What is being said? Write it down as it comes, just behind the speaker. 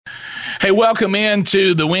Hey, welcome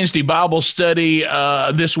into the Wednesday Bible study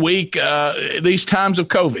this week. These times of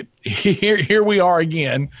COVID, here we are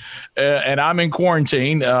again, and I'm in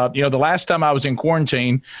quarantine. The last time I was in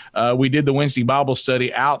quarantine, we did the Wednesday Bible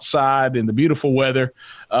study outside in the beautiful weather.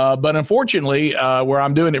 But unfortunately, where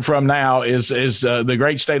I'm doing it from now is the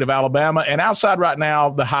great state of Alabama. And outside right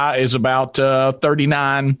now, the high is about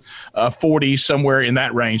 39, 40, somewhere in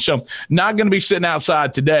that range. So not going to be sitting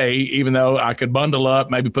outside today, even though I could bundle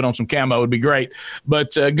up, maybe put on some camo. It would be great.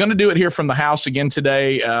 But going to do it here from the house again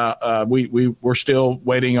today. We're still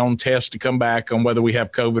waiting on tests to come back on whether we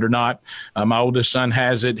have COVID or not. My oldest son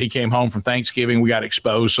has it. He came home from Thanksgiving. We got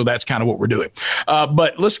exposed. So that's kind of what we're doing.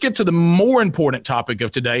 But let's get to the more important topic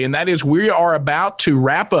of today, and that is we are about to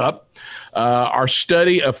wrap up our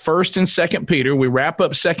study of 1st and 2nd Peter. We wrap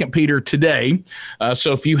up 2nd Peter today.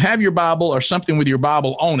 So if you have your Bible or something with your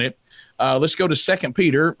Bible on it, let's go to 2nd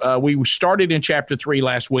Peter. We started in chapter 3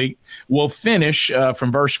 last week. We'll finish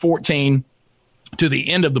from verse 14 to the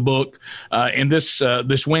end of the book in this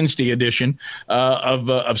Wednesday edition of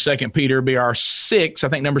 2nd Peter. Be our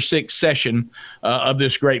number 6 session of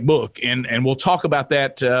this great book, and we'll talk about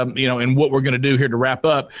that and what we're going to do here to wrap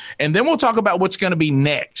up, and then we'll talk about what's going to be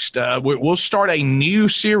next. We'll start a new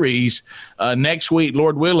series next week,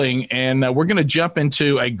 Lord willing, and we're going to jump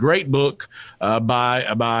into a great book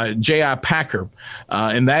by J.I. Packer,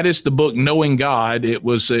 and that is the book Knowing God. It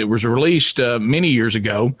was released many years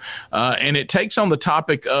ago, and it takes on the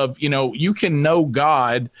topic of, you can know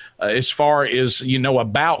God as far as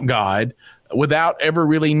about God without ever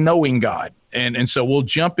really knowing God. And so we'll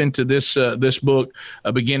jump into this book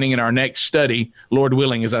beginning in our next study, Lord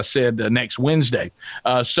willing, as I said, next Wednesday.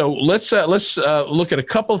 So let's look at a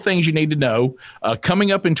couple of things you need to know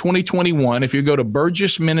coming up in 2021. If you go to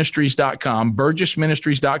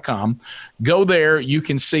burgessministries.com, go there. You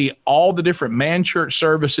can see all the different man church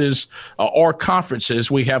services or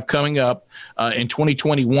conferences we have coming up in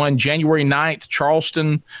 2021. January 9th,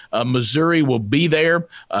 Charleston, Missouri will be there.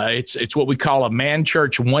 It's what we call a man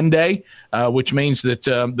church one day. Which means that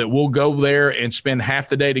we'll go there and spend half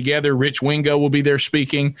the day together. Rich Wingo will be there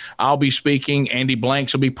speaking. I'll be speaking. Andy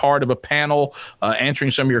Blanks will be part of a panel answering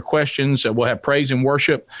some of your questions. We'll have praise and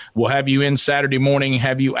worship. We'll have you in Saturday morning,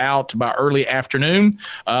 have you out by early afternoon.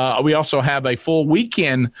 We also have a full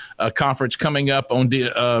weekend conference coming up on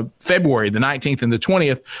February the 19th and the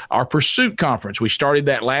 20th, our Pursuit Conference. We started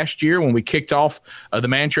that last year when we kicked off the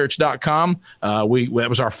manchurch.com. That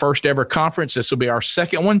was our first ever conference. This will be our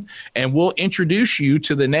second one, and we'll introduce you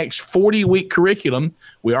to the next 40-week curriculum.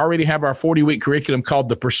 We already have our 40-week curriculum called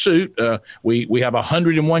The Pursuit. We have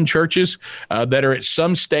 101 churches that are at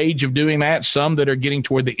some stage of doing that, some that are getting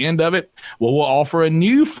toward the end of it. Well, we'll offer a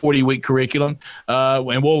new 40-week curriculum,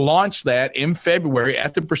 and we'll launch that in February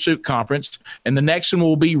at the Pursuit Conference. And the next one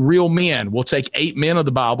will be Real Men. We'll take 8 men of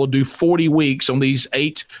the Bible, do 40 weeks on these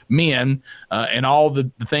 8 men and all the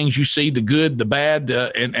things you see, the good, the bad,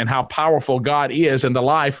 and how powerful God is in the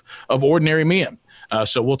life of ordinary men.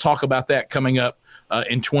 So we'll talk about that coming up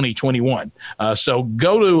in 2021. So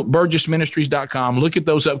go to burgessministries.com, look at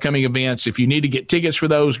those upcoming events. If you need to get tickets for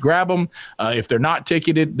those, grab them. If they're not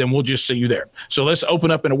ticketed, then we'll just see you there. So let's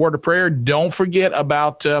open up in a word of prayer. Don't forget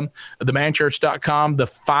about themanchurch.com, the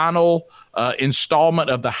final installment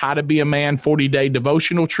of the How to Be a Man 40-day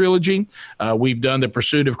devotional trilogy. We've done the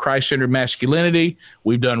Pursuit of Christ-Centered Masculinity.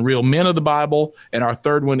 We've done Real Men of the Bible. And our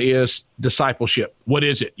third one is discipleship. What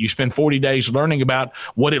is it? You spend 40 days learning about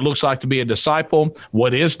what it looks like to be a disciple.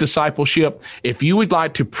 What is discipleship? If you would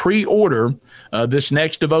like to pre-order this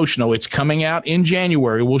next devotional, it's coming out in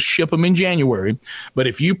January. We'll ship them in January. But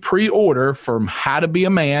if you pre-order from How to Be a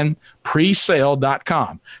Man,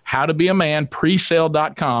 presale.com, How to Be a Man,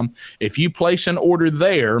 presale.com, if you place an order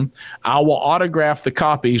there, I will autograph the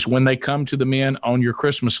copies when they come to the men on your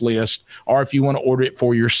Christmas list, or if you want to order it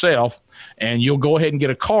for yourself, and you'll go ahead and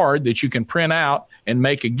get a card that you can print out and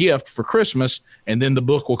make a gift for Christmas, and then the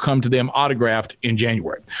book will come to them autographed in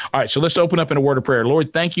January. All right, so let's open up in a word of prayer.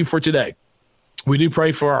 Lord, thank you for today. We do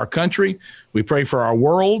pray for our country. We pray for our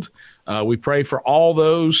world. We pray for all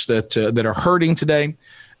those that are hurting today.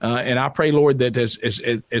 And I pray, Lord, that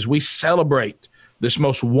as we celebrate this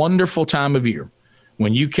most wonderful time of year,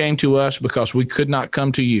 when you came to us because we could not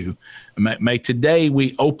come to you, may today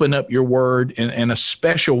we open up your word in a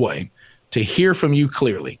special way to hear from you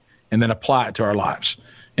clearly and then apply it to our lives.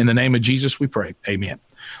 In the name of Jesus, we pray. Amen.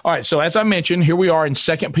 All right, so as I mentioned, here we are in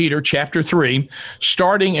 2 Peter chapter 3,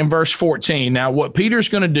 starting in verse 14. Now, what Peter's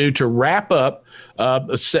going to do to wrap up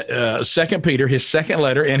 2 Peter, his second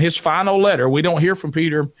letter, and his final letter, we don't hear from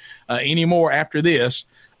Peter anymore after this.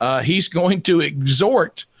 He's going to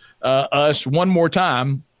exhort us one more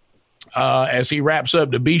time as he wraps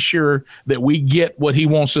up, to be sure that we get what he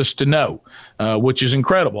wants us to know, which is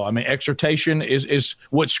incredible. I mean, exhortation is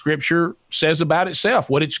what Scripture says about itself,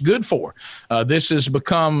 what it's good for. This has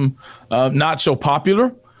become not so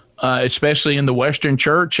popular, especially in the Western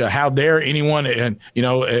church. How dare anyone,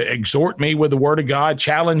 exhort me with the Word of God,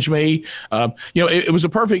 challenge me? It was a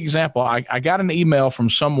perfect example. I got an email from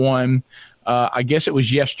someone. I guess it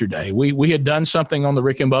was yesterday. We had done something on the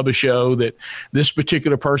Rick and Bubba show that this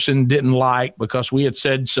particular person didn't like because we had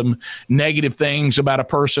said some negative things about a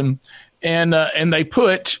person. And they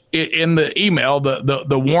put in the email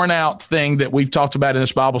the worn out thing that we've talked about in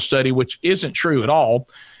this Bible study, which isn't true at all.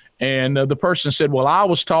 And the person said, well, I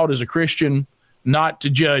was taught as a Christian not to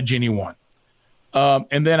judge anyone.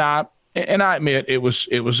 And then I admit it was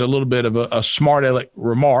a little bit of a smart aleck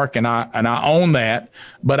remark, and I own that.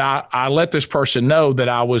 But I let this person know that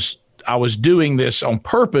I was doing this on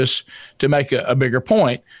purpose to make a bigger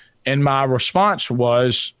point. And my response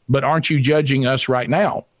was, but aren't you judging us right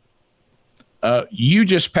now? You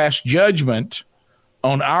just passed judgment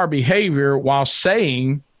on our behavior while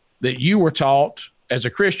saying that you were taught as a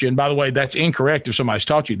Christian. By the way, that's incorrect if somebody's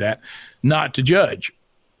taught you that, not to judge.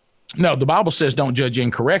 No, the Bible says don't judge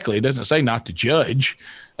incorrectly. It doesn't say not to judge.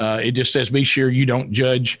 It just says be sure you don't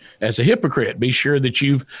judge as a hypocrite. Be sure that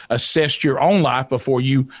you've assessed your own life before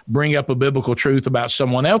you bring up a biblical truth about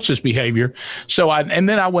someone else's behavior. And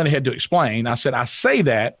then I went ahead to explain. I said, I say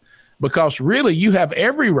that because really you have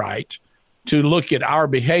every right to look at our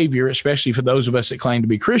behavior, especially for those of us that claim to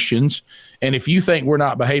be Christians. And if you think we're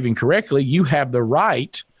not behaving correctly, you have the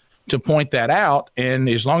right to point that out. And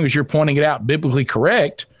as long as you're pointing it out biblically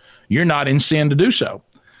correct, you're not in sin to do so.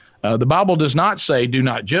 The Bible does not say do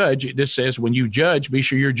not judge. It just says when you judge, be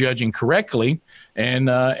sure you're judging correctly and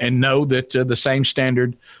know that the same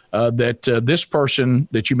standard that this person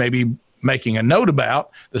that you may be making a note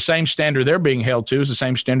about, the same standard they're being held to is the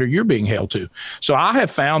same standard you're being held to. So I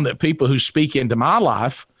have found that people who speak into my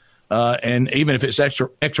life, and even if it's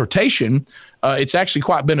exhortation, it's actually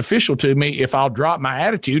quite beneficial to me if I'll drop my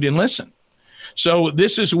attitude and listen. So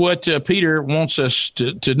this is what Peter wants us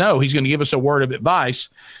to know. He's going to give us a word of advice.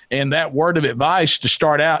 And that word of advice to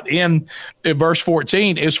start out in verse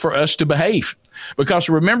 14 is for us to behave. Because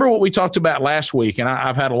remember what we talked about last week, and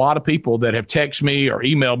I've had a lot of people that have texted me or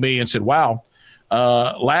emailed me and said, wow,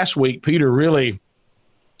 last week, Peter really,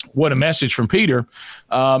 what a message from Peter.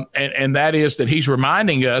 And that is that he's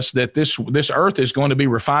reminding us that this earth is going to be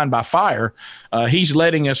refined by fire. He's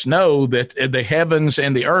letting us know that the heavens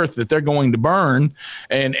and the earth, that they're going to burn.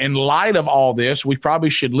 And in light of all this, we probably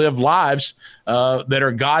should live lives that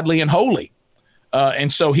are godly and holy.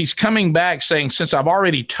 And so he's coming back saying, since I've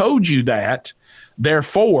already told you that,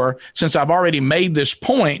 therefore, since I've already made this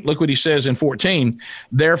point, look what he says in 14,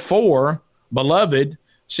 therefore, beloved,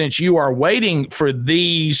 since you are waiting for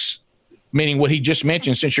these, meaning what he just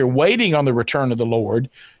mentioned, since you're waiting on the return of the Lord,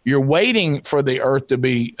 you're waiting for the earth to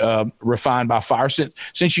be refined by fire.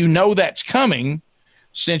 Since you know that's coming,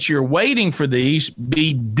 since you're waiting for these,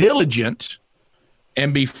 be diligent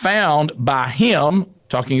and be found by him,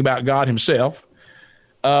 talking about God himself,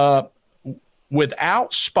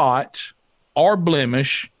 without spot or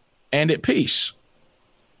blemish and at peace.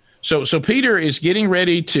 So Peter is getting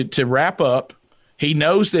ready to wrap up. He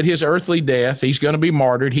knows that his earthly death, he's going to be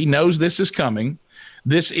martyred. He knows this is coming.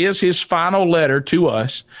 This is his final letter to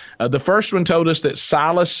us. The first one told us that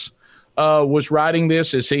Silas was writing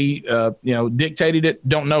this as he, dictated it.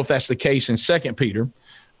 Don't know if that's the case in 2 Peter.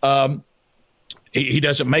 He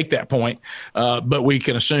doesn't make that point, but we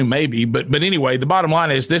can assume maybe. But anyway, the bottom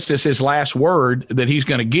line is this is his last word that he's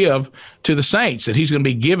going to give to the saints, that he's going to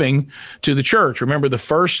be giving to the church. Remember, the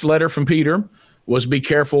first letter from Peter was be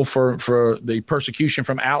careful for the persecution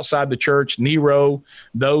from outside the church, Nero,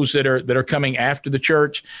 those that are coming after the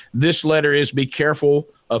church. This letter is be careful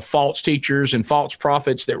of false teachers and false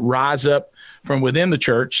prophets that rise up from within the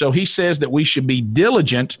church. So he says that we should be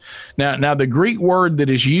diligent. Now the Greek word that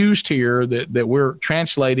is used here that we're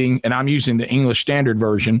translating, and I'm using the English Standard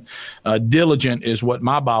Version, diligent is what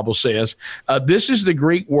my Bible says. This is the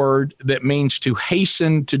Greek word that means to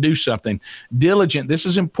hasten to do something. Diligent, this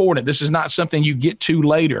is important. This is not something you get to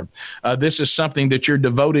later. This is something that you're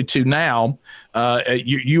devoted to now.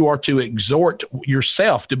 You are to exhort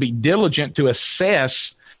yourself to be diligent, to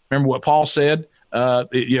assess. Remember what Paul said?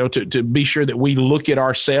 To be sure that we look at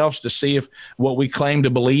ourselves to see if what we claim to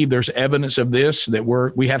believe, there's evidence of this, that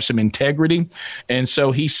we have some integrity. And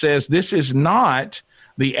so he says, this is not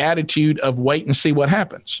the attitude of wait and see what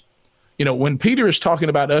happens. when Peter is talking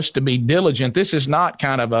about us to be diligent, this is not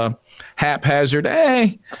kind of a haphazard,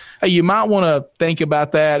 hey, you might want to think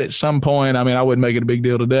about that at some point. I mean, I wouldn't make it a big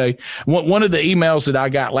deal today. One of the emails that I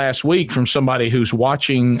got last week from somebody who's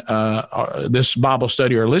watching this Bible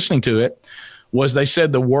study or listening to it was they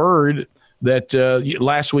said the word that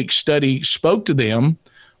last week's study spoke to them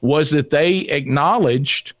was that they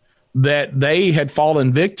acknowledged that they had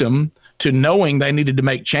fallen victim to knowing they needed to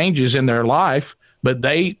make changes in their life, but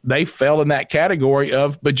they fell in that category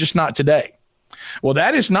of, but just not today. Well,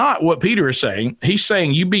 that is not what Peter is saying. He's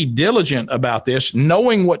saying you be diligent about this,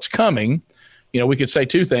 knowing what's coming. We could say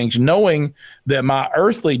two things: knowing that my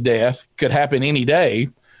earthly death could happen any day,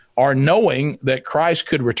 or knowing that Christ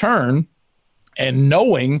could return, and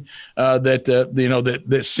knowing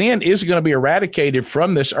that sin is going to be eradicated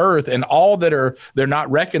from this earth, and all they're not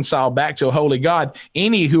reconciled back to a holy God.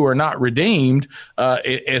 Any who are not redeemed,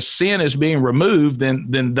 as sin is being removed,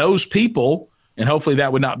 then those people. And hopefully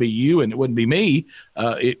that would not be you and it wouldn't be me.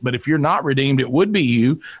 But if you're not redeemed, it would be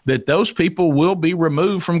you, that those people will be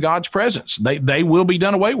removed from God's presence. They will be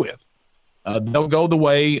done away with. They'll go the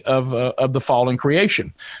way of the fallen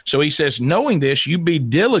creation. So he says, knowing this, you be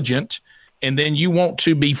diligent, and then you want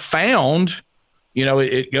to be found.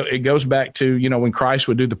 It goes back to, when Christ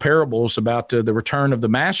would do the parables about the return of the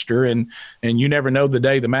master, and you never know the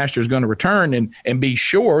day the master is going to return, and be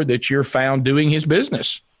sure that you're found doing his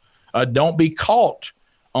business. Don't be caught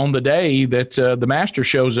on the day that the master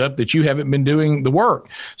shows up that you haven't been doing the work.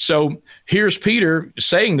 So here's Peter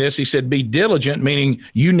saying this. He said, be diligent, meaning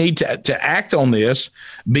you need to act on this,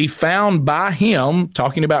 be found by him,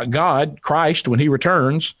 talking about God, Christ, when he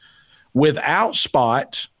returns, without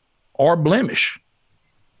spot or blemish.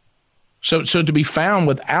 So to be found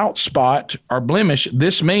without spot or blemish,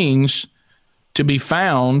 this means to be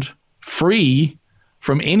found free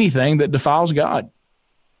from anything that defiles God.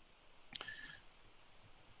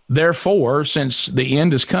 Therefore, since the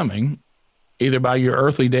end is coming, either by your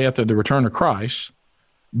earthly death or the return of Christ,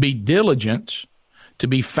 be diligent to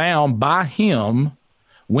be found by him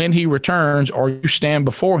when he returns, or you stand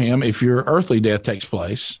before him if your earthly death takes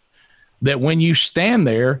place, that when you stand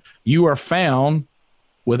there, you are found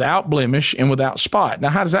without blemish and without spot. Now,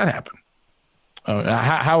 how does that happen?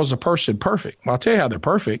 How is a person perfect? Well, I'll tell you how they're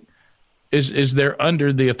perfect is they're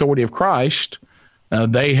under the authority of Christ.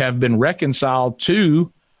 They have been reconciled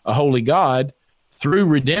to a holy God through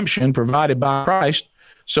redemption provided by Christ.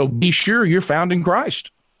 So be sure you're found in Christ.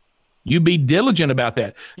 You be diligent about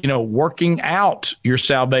that, working out your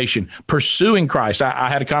salvation, pursuing Christ. I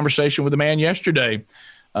had a conversation with a man yesterday,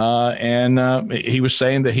 and he was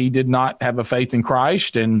saying that he did not have a faith in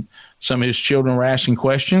Christ, and some of his children were asking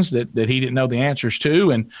questions that he didn't know the answers to,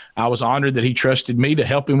 and I was honored that he trusted me to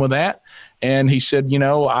help him with that. And he said,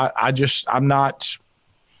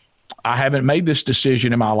 I haven't made this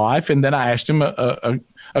decision in my life. And then I asked him a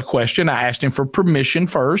question. I asked him for permission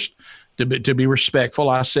first to be respectful.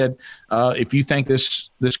 I said, if you think this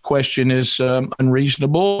question is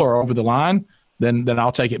unreasonable or over the line, then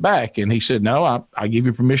I'll take it back. And he said, no, I give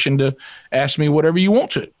you permission to ask me whatever you want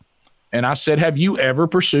to. And I said, have you ever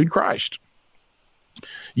pursued Christ?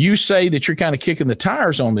 You say that you're kind of kicking the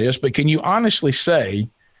tires on this, but can you honestly say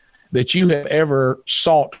that you have ever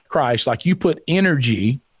sought Christ, like you put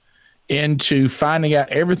energy into finding out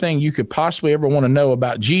everything you could possibly ever want to know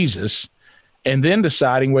about Jesus, and then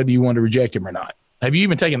deciding whether you want to reject him or not? Have you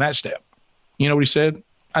even taken that step? You know what he said?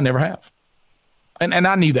 I never have. And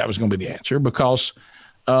I knew that was going to be the answer, because,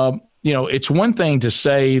 it's one thing to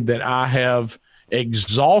say that I have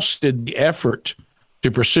exhausted the effort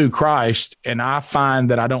to pursue Christ, and I find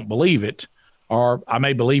that I don't believe it, or I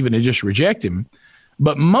may believe it and just reject him.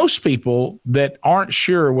 But most people that aren't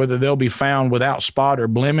sure whether they'll be found without spot or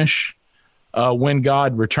blemish when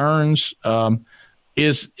God returns,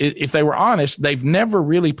 if they were honest, they've never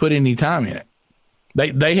really put any time in it.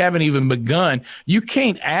 They haven't even begun. You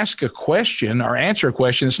can't ask a question or answer a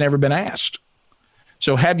question that's never been asked.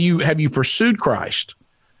 So have you pursued Christ?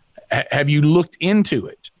 Have you looked into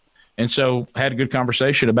it? And so I had a good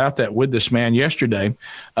conversation about that with this man yesterday.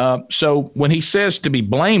 So when he says to be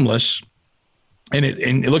blameless,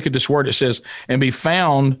 and look at this word, it says, and be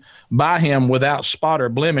found by him without spot or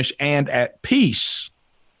blemish and at peace.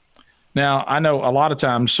 Now, I know a lot of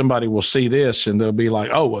times somebody will see this and they'll be like,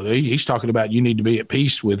 oh, well, he's talking about you need to be at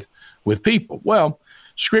peace with people. Well,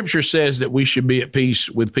 Scripture says that we should be at peace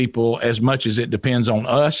with people as much as it depends on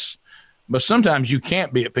us. But sometimes you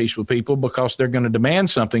can't be at peace with people because they're going to demand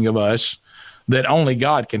something of us that only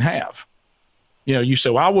God can have. You say,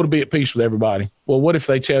 well, I want to be at peace with everybody. Well, what if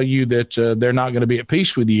they tell you that they're not going to be at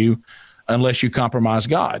peace with you unless you compromise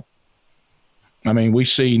God? I mean, we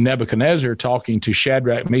see Nebuchadnezzar talking to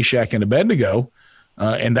Shadrach, Meshach, and Abednego,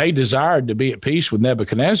 and they desired to be at peace with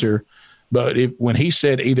Nebuchadnezzar. But when he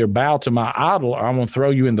said, either bow to my idol or I'm going to throw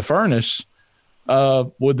you in the furnace,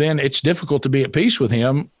 well, then it's difficult to be at peace with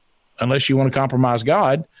him unless you want to compromise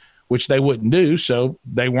God, which they wouldn't do. So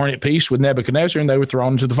they weren't at peace with Nebuchadnezzar, and they were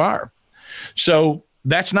thrown into the fire. So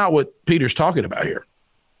that's not what Peter's talking about here.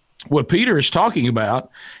 What Peter is talking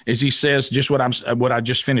about is, he says, just what I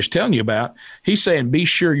just finished telling you about. He's saying, be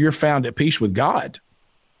sure you're found at peace with God.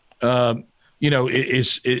 And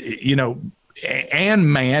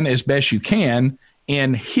man as best you can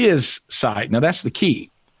in his sight. Now that's the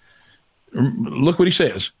key. Look what he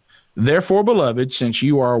says. Therefore, beloved, since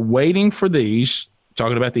you are waiting for these,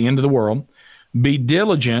 talking about the end of the world, be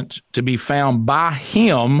diligent to be found by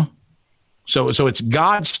him. So it's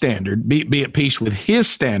God's standard. Be at peace with his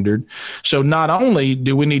standard. So not only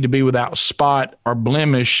do we need to be without spot or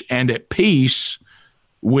blemish and at peace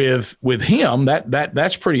with him,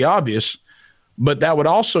 that's pretty obvious, but that would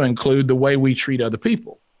also include the way we treat other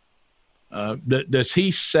people. Does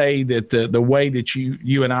he say that the way that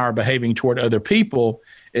you and I are behaving toward other people,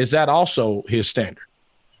 is that also his standard?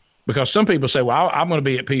 Because some people say, well, I'm going to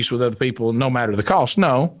be at peace with other people no matter the cost.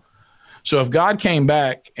 No. So if God came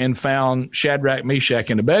back and found Shadrach,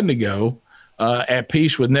 Meshach, and Abednego at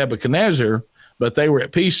peace with Nebuchadnezzar, but they were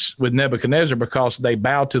at peace with Nebuchadnezzar because they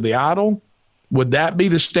bowed to the idol, would that be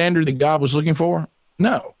the standard that God was looking for?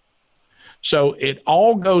 No. So it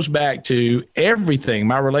all goes back to everything,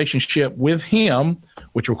 my relationship with him,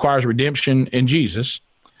 which requires redemption in Jesus,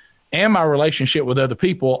 and my relationship with other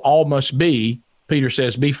people all must be, Peter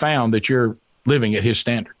says, be found that you're living at his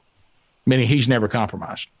standard, meaning he's never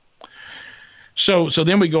compromised. So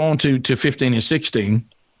then we go on to 15 and 16.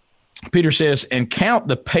 Peter says, and count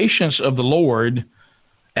the patience of the Lord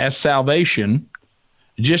as salvation,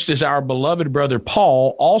 just as our beloved brother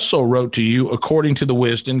Paul also wrote to you according to the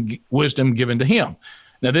wisdom given to him.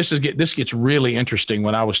 Now, this gets really interesting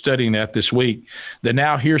when I was studying that this week, that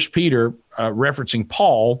now here's Peter referencing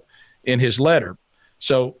Paul in his letter.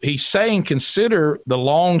 So he's saying, consider the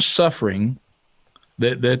long suffering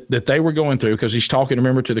that they were going through, because he's talking,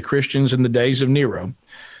 remember, to the Christians in the days of Nero.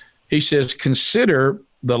 He says, consider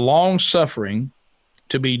the long suffering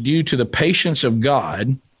to be due to the patience of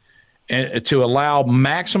God and to allow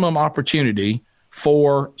maximum opportunity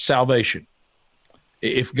for salvation.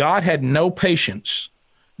 If God had no patience,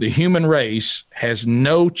 the human race has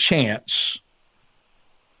no chance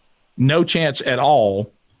at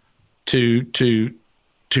all to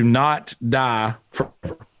not die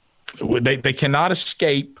forever. They cannot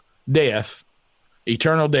escape death,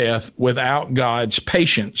 eternal death, without God's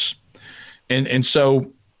patience. And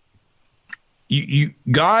so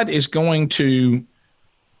God is going to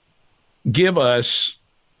give us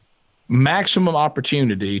maximum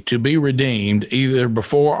opportunity to be redeemed, either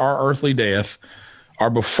before our earthly death or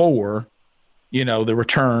before, the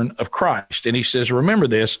return of Christ. And he says, remember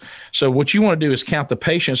this. So what you want to do is count the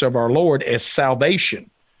patience of our Lord as salvation,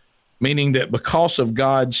 meaning that because of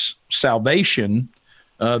God's salvation,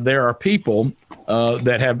 there are people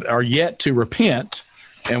that are yet to repent.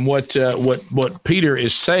 And what Peter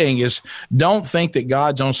is saying is, don't think that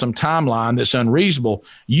God's on some timeline that's unreasonable.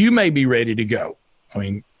 You may be ready to go. I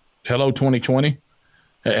mean, hello, 2020.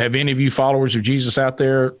 Have any of you followers of Jesus out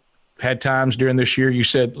there had times during this year you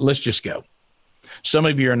said, let's just go? Some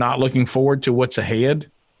of you are not looking forward to what's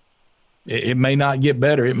ahead. It may not get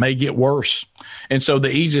better. It may get worse. And so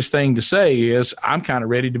the easiest thing to say is, I'm kind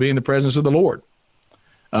of ready to be in the presence of the Lord.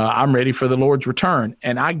 I'm ready for the Lord's return.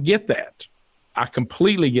 And I get that. I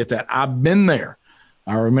completely get that. I've been there.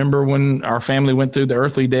 I remember when our family went through the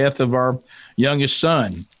earthly death of our youngest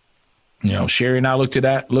son. Sherry and I looked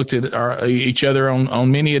at each other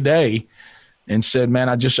on many a day and said, man,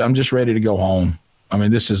 I'm just ready to go home. I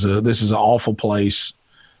mean, this is an awful place.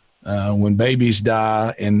 When babies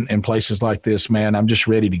die in places like this, man, I'm just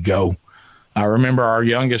ready to go. I remember our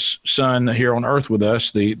youngest son here on earth with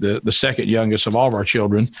us, the second youngest of all of our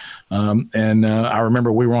children. And I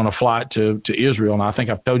remember we were on a flight to Israel, and I think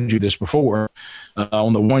I've told you this before,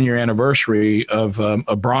 on the 1-year anniversary of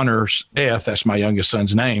Bronner's death. That's my youngest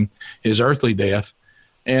son's name, his earthly death.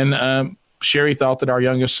 And Sherry thought that our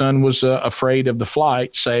youngest son was afraid of the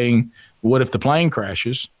flight, saying, what if the plane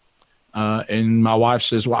crashes? And my wife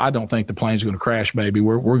says, well, I don't think the plane's going to crash, baby.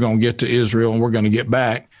 We're going to get to Israel and we're going to get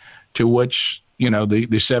back. To which, the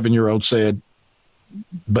 7-year-old said,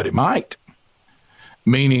 but it might.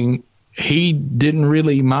 Meaning he didn't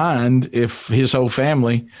really mind if his whole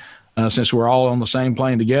family, since we're all on the same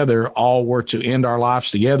plane together, all were to end our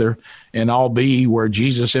lives together and all be where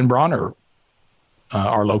Jesus and Bronner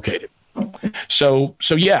are located. So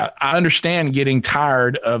yeah, I understand getting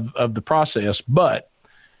tired of the process, but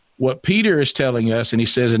what Peter is telling us, and he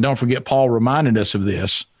says, and don't forget, Paul reminded us of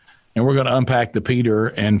this, and we're going to unpack the Peter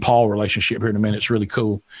and Paul relationship here in a minute. It's really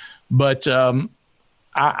cool. But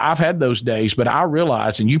I've had those days, but I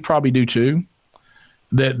realize, and you probably do too,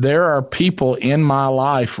 that there are people in my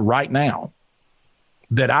life right now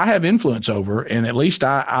that I have influence over, and at least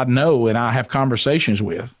I know and I have conversations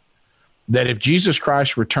with, that if Jesus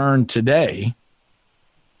Christ returned today,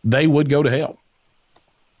 they would go to hell.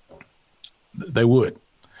 They would.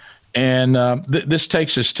 And this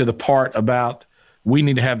takes us to the part about we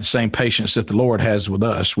need to have the same patience that the Lord has with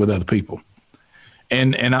us, with other people.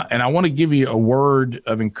 And I want to give you a word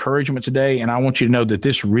of encouragement today, and I want you to know that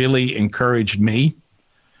this really encouraged me.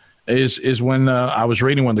 Is when I was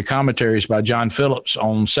reading one of the commentaries by John Phillips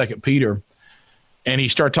on 2 Peter, and he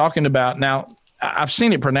started talking about, now I've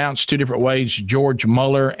seen it pronounced two different ways, George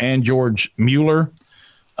Muller and George Mueller.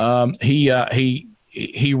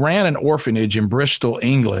 He ran an orphanage in Bristol,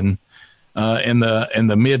 England, in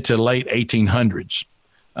the mid to late 1800s.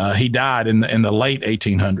 He died in the late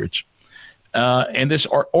 1800s. And this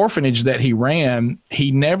orphanage that he ran,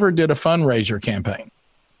 he never did a fundraiser campaign.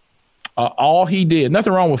 All he did,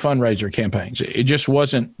 nothing wrong with fundraiser campaigns. It just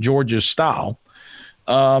wasn't George's style.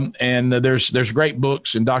 And there's great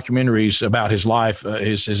books and documentaries about his life.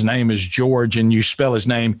 His name is George, and you spell his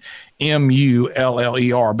name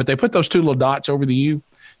Muller, but they put those two little dots over the U.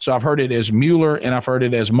 So I've heard it as Mueller and I've heard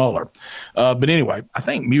it as Muller. But anyway, I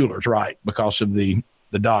think Mueller's right because of the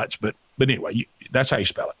dots. But anyway, that's how you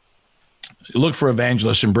spell it. Look for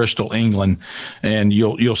evangelists in Bristol, England, and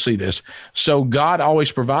you'll see this. So God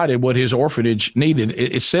always provided what his orphanage needed.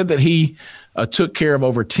 It said that he took care of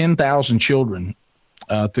over 10,000 children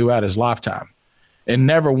throughout his lifetime, and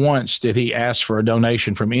never once did he ask for a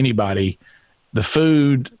donation from anybody. The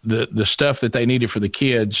food, the stuff that they needed for the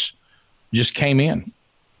kids just came in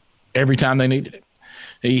every time they needed it.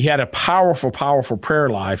 He had a powerful, powerful prayer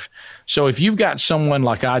life. So if you've got someone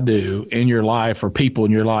like I do in your life, or people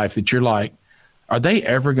in your life that you're like, are they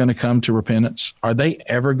ever going to come to repentance? Are they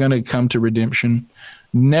ever going to come to redemption?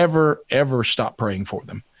 Never, ever stop praying for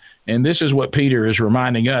them. And this is what Peter is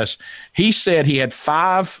reminding us. He said he had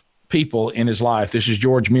 5 people in his life. This is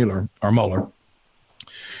George Mueller.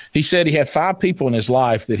 He said he had 5 people in his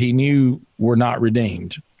life that he knew were not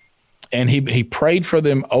redeemed. And he prayed for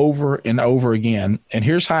them over and over again. And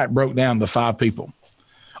here's how it broke down, the 5 people.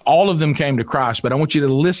 All of them came to Christ, but I want you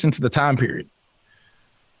to listen to the time period.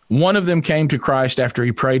 One of them came to Christ after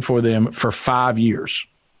he prayed for them for 5 years.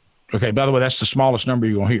 Okay, by the way, that's the smallest number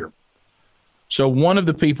you're going to hear. So one of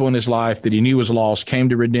the people in his life that he knew was lost came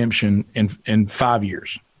to redemption in 5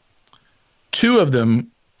 years. 2 of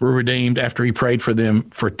them were redeemed after he prayed for them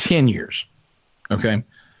for 10 years. Okay.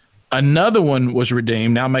 Another one was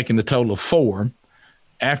redeemed, now making the total of 4,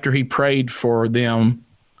 after he prayed for them,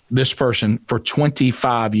 this person, for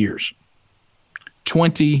 25 years.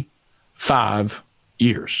 25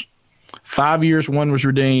 years. 5 years, 1 was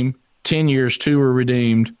redeemed. 10 years, 2 were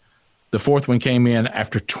redeemed. The 4th one came in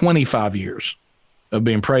after 25 years of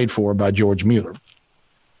being prayed for by George Mueller.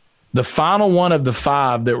 The final one of the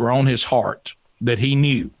 5 that were on his heart that he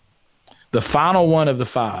knew, the final one of the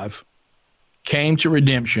 5 came to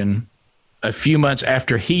redemption a few months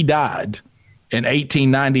after he died in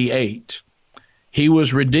 1898. He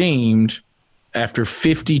was redeemed after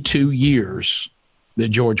 52 years that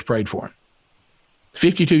George prayed for him.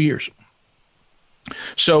 52 years.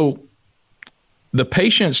 So the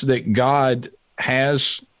patience that God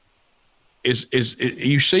has is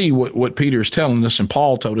you see what Peter is telling us and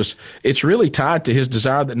Paul told us, it's really tied to his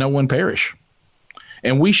desire that no one perish.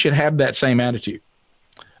 And we should have that same attitude.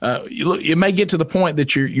 It may get to the point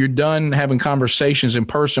that you're done having conversations in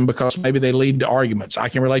person because maybe they lead to arguments. I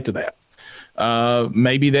can relate to that.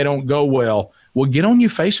 Maybe they don't go well. Well, get on your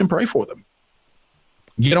face and pray for them.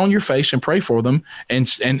 Get on your face and pray for them, and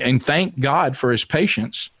thank God for his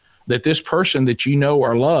patience that this person that you know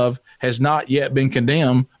or love has not yet been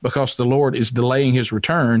condemned because the Lord is delaying his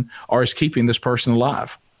return or is keeping this person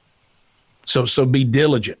alive. So be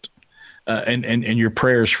diligent in your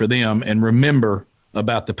prayers for them, and remember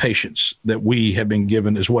about the patience that we have been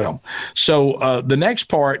given as well. So the next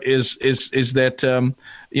part is that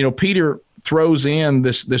Peter throws in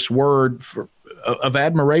this word of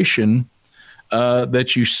admiration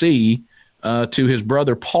that you see to his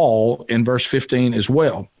brother Paul in verse 15 as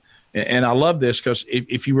well. And I love this because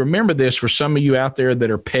if you remember this, for some of you out there that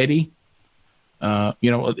are petty,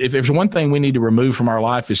 if there's one thing we need to remove from our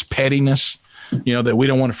life is pettiness. That we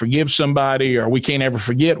don't want to forgive somebody, or we can't ever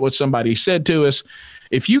forget what somebody said to us.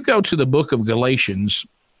 If you go to the book of Galatians,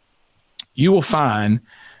 you will find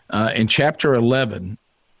in chapter 11,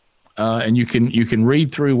 and you can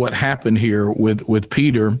read through what happened here with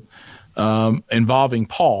Peter involving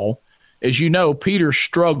Paul. As you know, Peter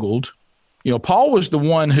struggled. You know, Paul was the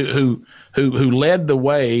one who led the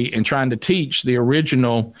way in trying to teach the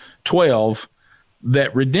original 12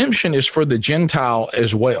 that redemption is for the Gentile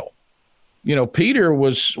as well. You know, Peter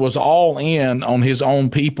was all in on his own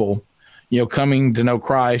people, you know, coming to know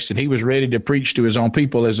Christ, and he was ready to preach to his own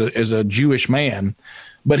people as a Jewish man.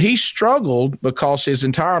 But he struggled because his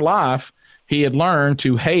entire life he had learned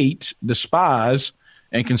to hate, despise,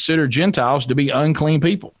 and consider Gentiles to be unclean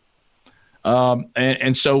people.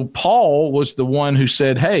 And so Paul was the one who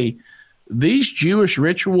said, hey, these Jewish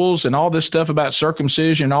rituals and all this stuff about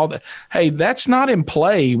circumcision and all that, hey, that's not in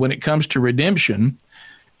play when it comes to redemption.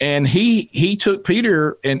 And he took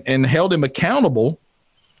Peter and held him accountable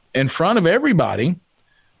in front of everybody,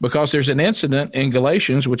 because there's an incident in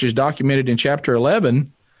Galatians, which is documented in chapter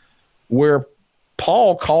 11, where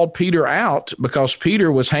Paul called Peter out because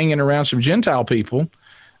Peter was hanging around some Gentile people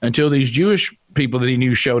until these Jewish people that he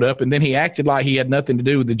knew showed up. And then he acted like he had nothing to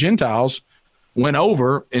do with the Gentiles, went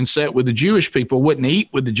over and sat with the Jewish people, wouldn't eat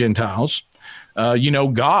with the Gentiles.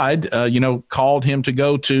 God, called him to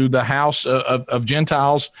go to the house of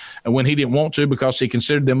Gentiles when he didn't want to because he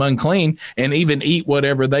considered them unclean, and even eat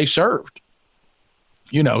whatever they served.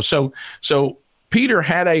 You know, so Peter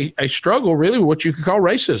had a struggle really with what you could call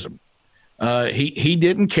racism. He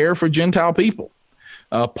didn't care for Gentile people.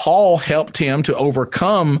 Paul helped him to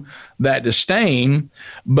overcome that disdain,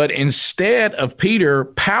 but instead of Peter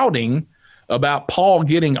pouting about Paul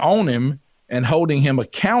getting on him and holding him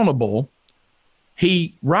accountable,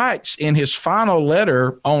 he writes in his final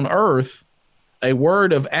letter on earth a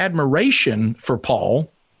word of admiration for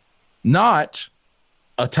Paul, not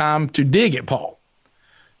a time to dig at Paul.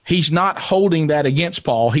 He's not holding that against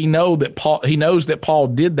Paul. He knows that Paul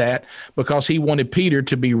did that because he wanted Peter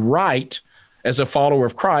to be right as a follower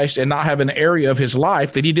of Christ and not have an area of his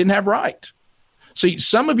life that he didn't have right. See,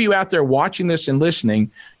 some of you out there watching this and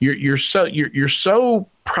listening, you're so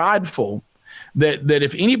prideful that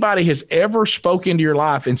if anybody has ever spoken into your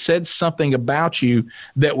life and said something about you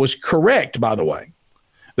that was correct, by the way,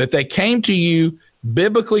 that they came to you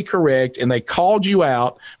biblically correct and they called you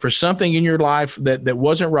out for something in your life that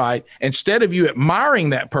wasn't right, instead of you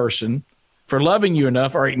admiring that person for loving you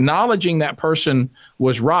enough or acknowledging that person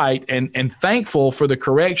was right and thankful for the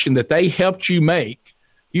correction that they helped you make,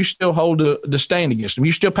 you still hold a disdain against them.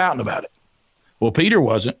 You're still pouting about it. Well, Peter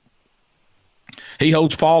wasn't. He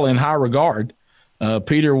holds Paul in high regard.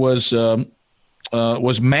 Peter was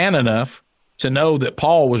man enough to know that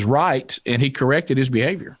Paul was right, and he corrected his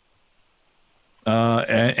behavior.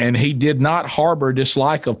 And he did not harbor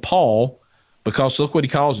dislike of Paul, because look what he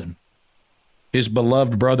calls him, his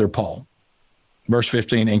beloved brother Paul. Verse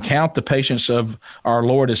 15, and count the patience of our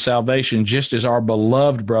Lord as salvation, just as our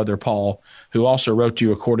beloved brother Paul, who also wrote to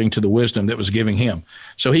you according to the wisdom that was giving him.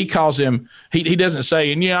 So he calls him, he doesn't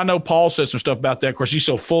say, and I know Paul said some stuff about that. Of course, he's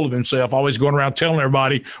so full of himself, always going around telling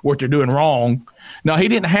everybody what they're doing wrong. No, he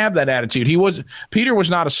didn't have that attitude. Peter was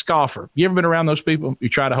not a scoffer. You ever been around those people? You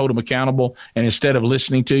try to hold them accountable, and instead of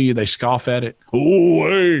listening to you, they scoff at it. Oh,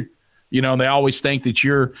 hey. They always think that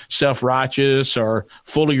you're self-righteous or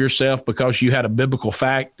full of yourself because you had a biblical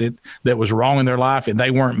fact that was wrong in their life, and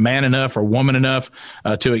they weren't man enough or woman enough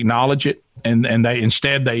to acknowledge it. And they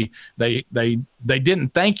didn't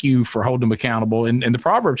thank you for holding them accountable. And the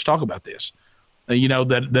Proverbs talk about this,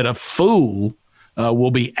 that a fool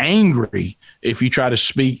will be angry if you try to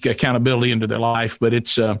speak accountability into their life. But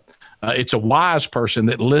it's a wise person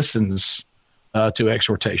that listens to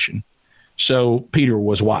exhortation. So Peter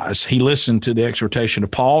was wise. He listened to the exhortation of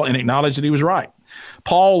Paul and acknowledged that he was right.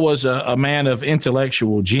 Paul was a man of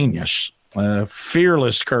intellectual genius,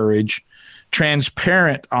 fearless courage,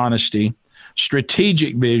 transparent honesty,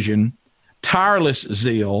 strategic vision, tireless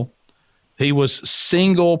zeal. He was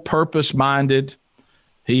single purpose-minded.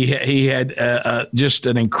 He had just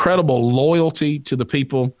an incredible loyalty to the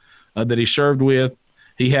people that he served with.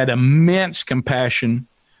 He had immense compassion,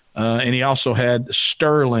 and he also had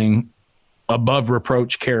sterling, above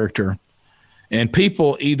reproach character. And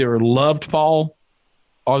people either loved Paul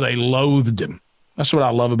or they loathed him. That's what I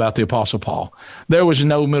love about the Apostle Paul. There was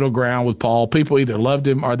no middle ground with Paul. People either loved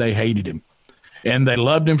him or they hated him. And they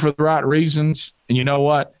loved him for the right reasons. And you know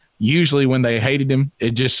what? Usually when they hated him,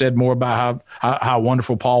 it just said more about how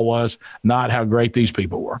wonderful Paul was, not how great these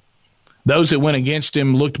people were. Those that went against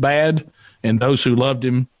him looked bad, and those who loved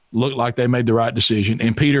him looked like they made the right decision.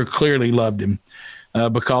 And Peter clearly loved him.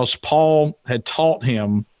 Because Paul had taught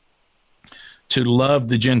him to love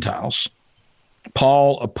the Gentiles.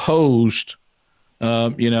 Paul opposed,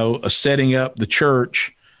 setting up the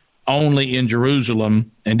church only in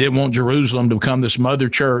Jerusalem and didn't want Jerusalem to become this mother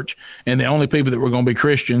church. And the only people that were going to be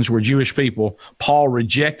Christians were Jewish people. Paul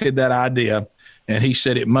rejected that idea, and he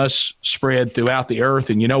said it must spread throughout the earth.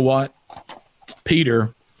 And you know what?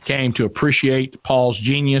 Peter came to appreciate Paul's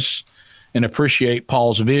genius and appreciate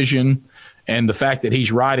Paul's vision, and the fact that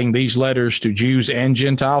he's writing these letters to Jews and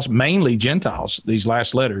Gentiles, mainly Gentiles, these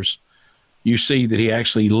last letters, you see that he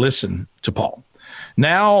actually listened to Paul.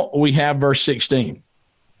 Now we have verse 16,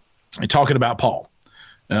 talking about Paul.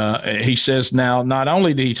 He says, now, not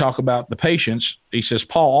only did he talk about the patience, he says,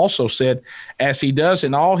 Paul also said, as he does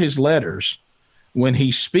in all his letters, when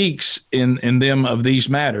he speaks in them of these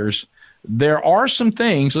matters, there are some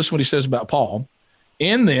things, listen what he says about Paul,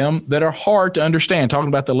 in them that are hard to understand, talking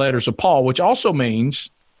about the letters of Paul, which also means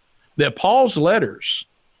that Paul's letters,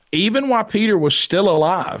 even while Peter was still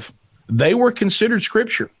alive, they were considered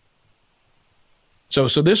Scripture. So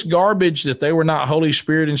this garbage that they were not Holy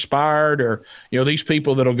Spirit inspired, or, these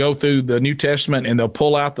people that'll go through the New Testament and they'll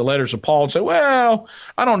pull out the letters of Paul and say, well,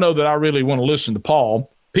 I don't know that I really want to listen to Paul.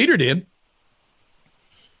 Peter did.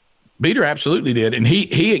 Peter absolutely did. And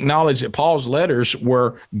he acknowledged that Paul's letters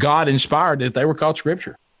were God inspired, that they were called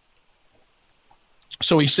Scripture.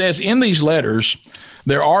 So he says in these letters,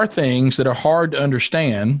 there are things that are hard to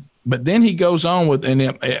understand, but then he goes on with and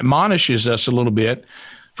admonishes us a little bit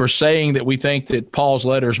for saying that we think that Paul's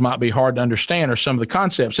letters might be hard to understand, or some of the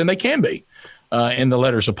concepts, and they can be in the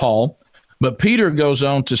letters of Paul. But Peter goes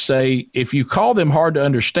on to say, if you call them hard to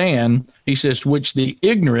understand, he says, which the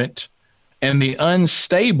ignorant and the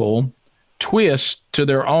unstable twist to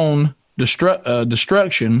their own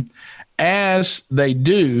destruction, as they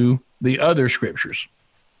do the other Scriptures.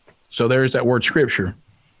 So there's that word Scripture.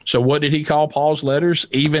 So what did he call Paul's letters,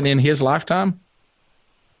 even in his lifetime?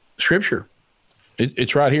 Scripture.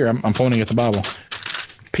 It's right here. I'm pointing at the Bible.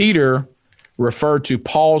 Peter referred to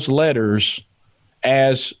Paul's letters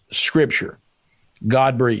as Scripture,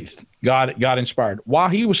 God-breathed, God inspired, while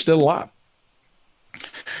he was still alive.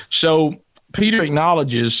 So Peter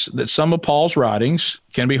acknowledges that some of Paul's writings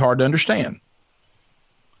can be hard to understand.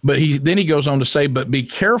 But then he goes on to say, but be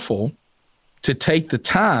careful to take the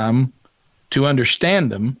time to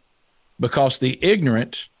understand them, because the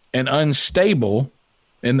ignorant and unstable,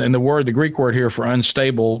 and the Greek word here for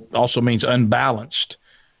unstable also means unbalanced.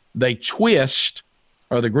 They twist,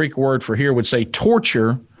 or the Greek word for here would say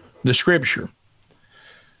torture, the Scripture.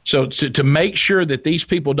 So to make sure that these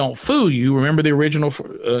people don't fool you, remember the original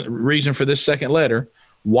reason for this second letter,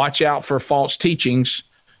 watch out for false teachings,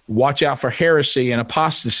 watch out for heresy and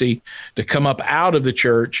apostasy to come up out of the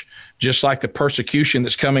church, just like the persecution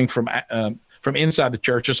that's coming from inside the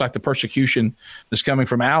church, just like the persecution that's coming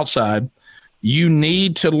from outside. You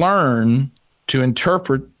need to learn to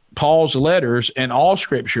interpret Paul's letters and all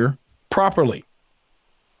Scripture properly.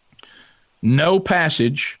 No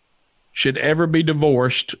passage should ever be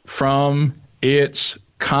divorced from its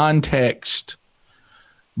context.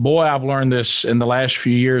 Boy, I've learned this in the last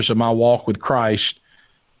few years of my walk with Christ.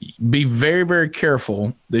 Be very, very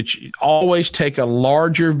careful that you always take a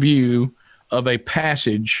larger view of a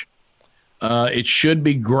passage. It should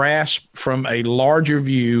be grasped from a larger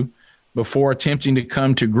view before attempting to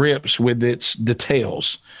come to grips with its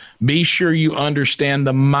details. Be sure you understand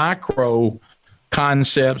the micro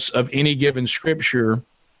concepts of any given Scripture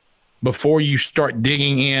before you start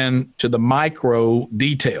digging in to the micro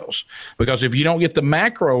details. Because if you don't get the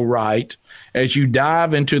macro right, as you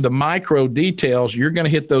dive into the micro details, you're going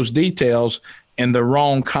to hit those details in the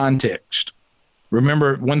wrong context.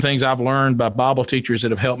 Remember, one of the things I've learned by Bible teachers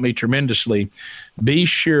that have helped me tremendously, be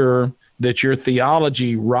sure that your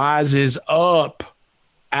theology rises up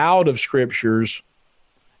out of Scriptures,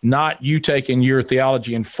 not you taking your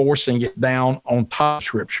theology and forcing it down on top of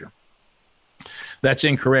Scripture. That's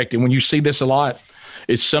incorrect. And when you see this a lot,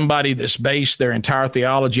 it's somebody that's based their entire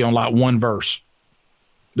theology on like one verse.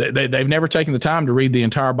 They've never taken the time to read the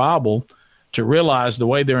entire Bible to realize the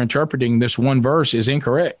way they're interpreting this one verse is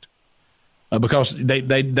incorrect. Because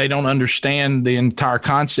they don't understand the entire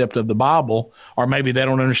concept of the Bible, or maybe they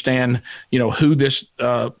don't understand, who this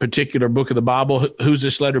particular book of the Bible, who's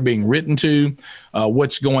this letter being written to,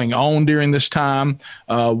 what's going on during this time,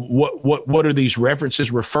 what are these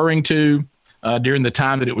references referring to during the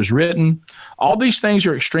time that it was written. All these things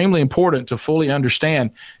are extremely important to fully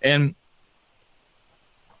understand. And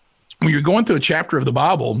when you're going through a chapter of the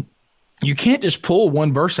Bible, you can't just pull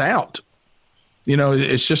one verse out.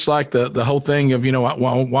 It's just like the whole thing of,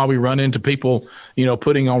 while we run into people,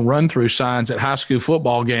 putting on run through signs at high school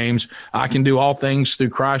football games, I can do all things through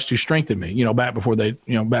Christ who strengthened me, back before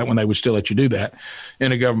back when they would still let you do that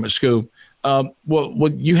in a government school.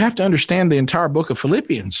 Well, you have to understand the entire book of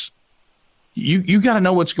Philippians. You got to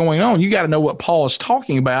know what's going on. You got to know what Paul is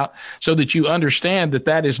talking about so that you understand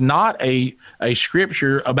that is not a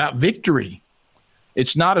scripture about victory.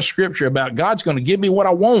 It's not a scripture about God's going to give me what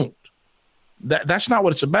I want. That's not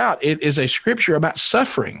what it's about. It is a scripture about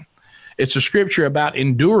suffering. It's a scripture about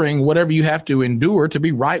enduring whatever you have to endure to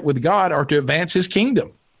be right with God or to advance his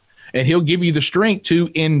kingdom. And he'll give you the strength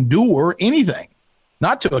to endure anything,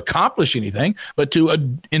 not to accomplish anything, but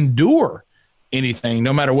to endure anything,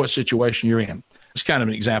 no matter what situation you're in. It's kind of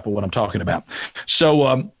an example of what I'm talking about.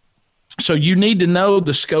 So you need to know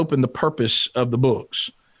the scope and the purpose of the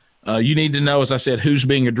books. You need to know, as I said, who's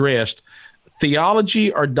being addressed.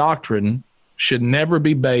 Theology or doctrine should never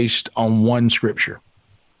be based on one scripture.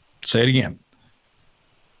 Say it again.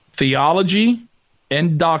 Theology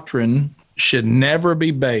and doctrine should never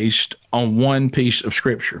be based on one piece of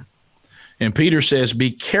scripture. And Peter says,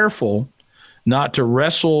 be careful not to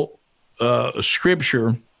wrestle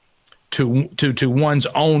scripture to one's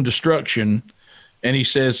own destruction. And he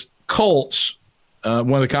says cults,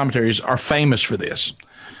 one of the commentaries, are famous for this.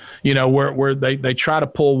 Where they try to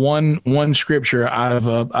pull one scripture out of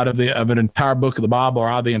an entire book of the Bible or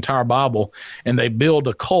out of the entire Bible, and they build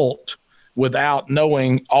a cult without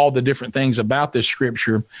knowing all the different things about this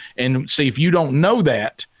scripture. And see, if you don't know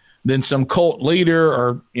that, then some cult leader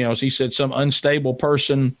or, as he said, some unstable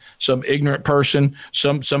person, some ignorant person,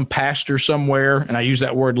 some pastor somewhere, and I use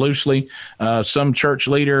that word loosely, some church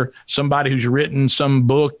leader, somebody who's written some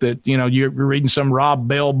book that, you're reading some Rob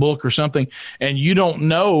Bell book or something, and you don't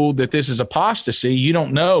know that this is apostasy. You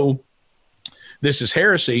don't know this is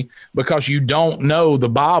heresy because you don't know the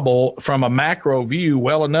Bible from a macro view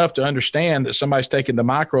well enough to understand that somebody's taking the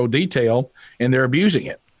micro detail and they're abusing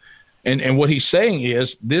it. And what he's saying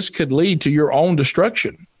is this could lead to your own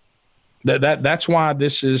destruction. That's why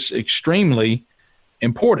this is extremely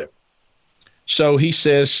important. So he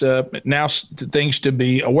says now things to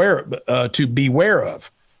be aware to beware of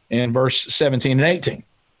in verse 17 and 18.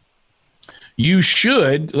 You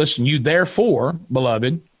therefore,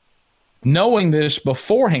 beloved, knowing this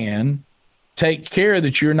beforehand, take care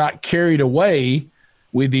that you're not carried away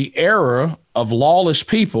with the error of lawless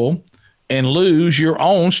people and lose your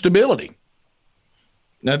own stability.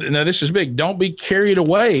 Now this is big. Don't be carried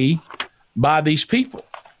away by these people.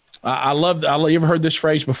 I you ever heard this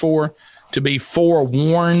phrase before? To be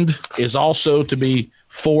forewarned is also to be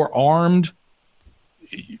forearmed,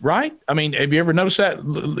 right? I mean, have you ever noticed that?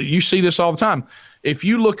 You see this all the time. If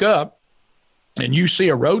you look up and you see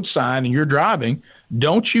a road sign and you're driving,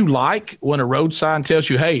 don't you like when a road sign tells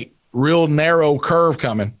you, hey, real narrow curve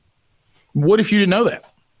coming? What if you didn't know that?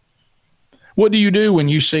 What do you do when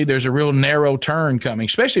you see there's a real narrow turn coming,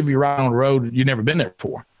 especially if you're riding on a road you've never been there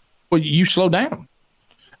before? Well, you slow down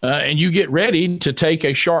and you get ready to take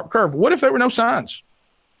a sharp curve. What if there were no signs?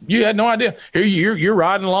 You had no idea. Here you're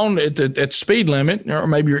riding along at speed limit, or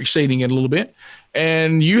maybe you're exceeding it a little bit,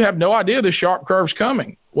 and you have no idea the sharp curve's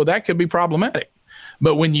coming. Well, that could be problematic.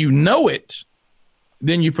 But when you know it,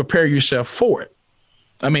 then you prepare yourself for it.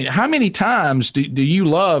 I mean, how many times do you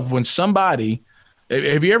love when somebody –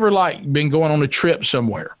 have you ever been going on a trip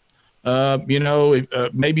somewhere?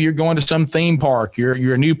 Maybe you're going to some theme park.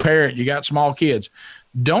 You're a new parent. You got small kids.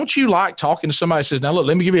 Don't you like talking to somebody who says, now, look,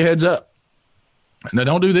 let me give you a heads up. Now,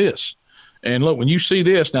 don't do this. And look, when you see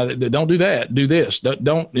this, now, don't do that. Do this.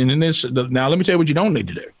 Don't. And then this. Now, let me tell you what you don't need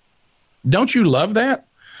to do. Don't you love that?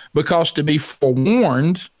 Because to be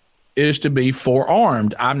forewarned is to be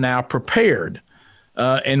forearmed. I'm now prepared.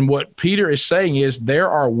 And what Peter is saying is there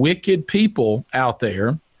are wicked people out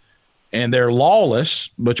there, and they're lawless,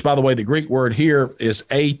 which, by the way, the Greek word here is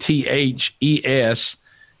Athesmos,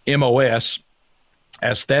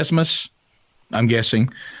 asthesmos, I'm guessing,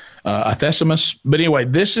 athesmos. But anyway,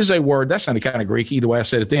 this is a word, that sounded kind of Greek, either way I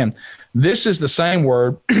said it then. This is the same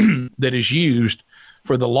word that is used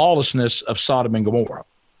for the lawlessness of Sodom and Gomorrah.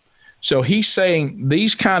 So he's saying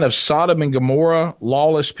these kind of Sodom and Gomorrah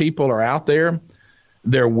lawless people are out there.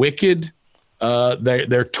 They're wicked.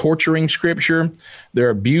 They're torturing Scripture. They're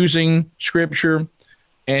abusing Scripture.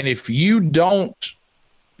 And if you don't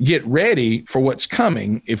get ready for what's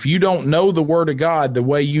coming, if you don't know the Word of God the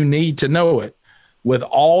way you need to know it, with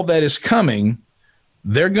all that is coming,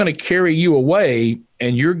 they're going to carry you away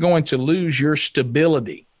and you're going to lose your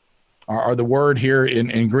stability. or the word here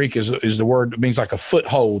in Greek is the word, it means like a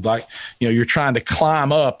foothold, like, you're trying to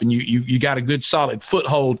climb up and you got a good solid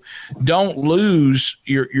foothold. Don't lose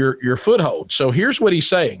your foothold. So here's what he's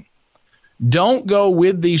saying. Don't go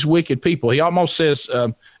with these wicked people. He almost says,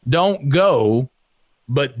 don't go,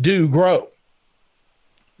 but do grow.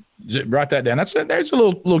 Write that down. There's a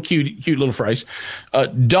little cute little phrase.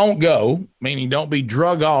 Don't go, meaning don't be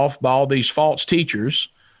drug off by all these false teachers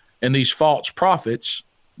and these false prophets,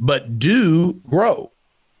 but do grow,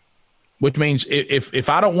 which means if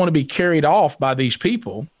I don't want to be carried off by these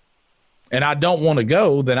people and I don't want to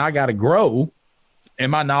go, then I got to grow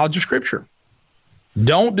in my knowledge of Scripture.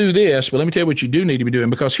 Don't do this, but let me tell you what you do need to be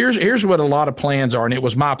doing, because here's what a lot of plans are, and it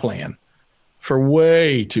was my plan for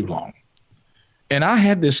way too long. And I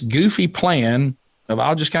had this goofy plan of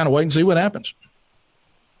I'll just kind of wait and see what happens.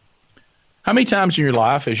 How many times in your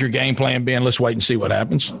life has your game plan been, let's wait and see what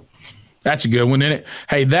happens? That's a good one, isn't it?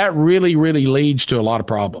 Hey, that really, really leads to a lot of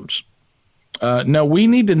problems. No, we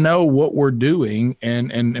need to know what we're doing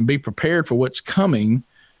and be prepared for what's coming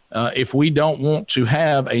if we don't want to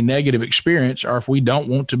have a negative experience, or if we don't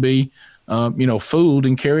want to be, fooled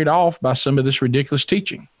and carried off by some of this ridiculous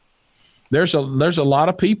teaching. There's a lot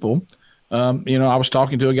of people. I was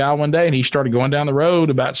talking to a guy one day, and he started going down the road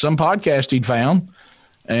about some podcast he'd found.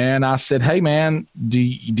 And I said, hey, man, do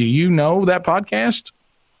you know that podcast?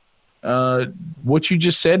 What you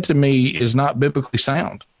just said to me is not biblically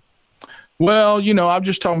sound. Well, I'm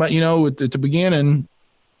just talking about, at the beginning,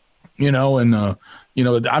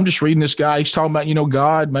 I'm just reading this guy. He's talking about,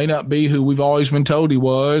 God may not be who we've always been told he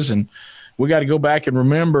was. And we got to go back and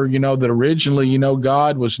remember, that originally,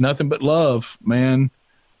 God was nothing but love, man.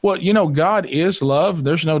 Well, God is love.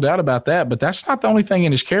 There's no doubt about that. But that's not the only thing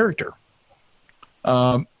in his character.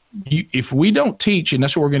 If we don't teach, and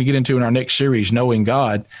that's what we're going to get into in our next series, Knowing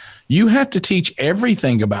God, you have to teach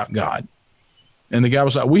everything about God. And the guy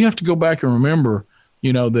was like, we have to go back and remember,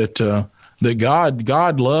 that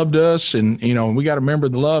God loved us, and, we got to remember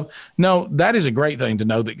the love. No, that is a great thing to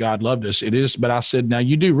know that God loved us. It is. But I said, now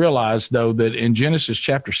you do realize, though, that in Genesis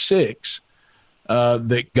chapter 6,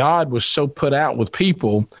 that God was so put out with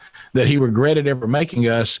people that he regretted ever making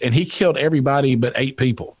us, and he killed everybody but 8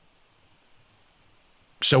 people.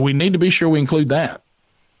 So we need to be sure we include that,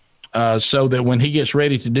 so that when he gets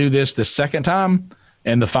ready to do this the second time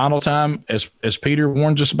and the final time, as Peter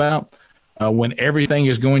warns us about, when everything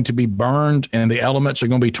is going to be burned and the elements are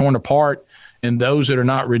going to be torn apart, and those that are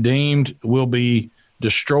not redeemed will be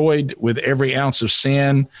destroyed with every ounce of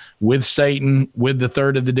sin, with Satan, with the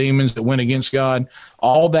third of the demons that went against God,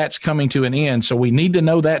 all that's coming to an end. So we need to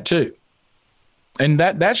know that too. And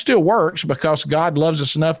that still works, because God loves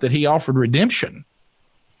us enough that he offered redemption.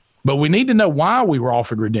 But we need to know why we were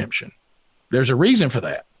offered redemption. There's a reason for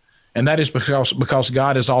that. And that is because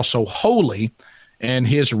God is also holy, and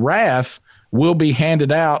his wrath will be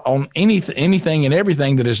handed out on anything and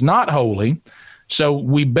everything that is not holy. So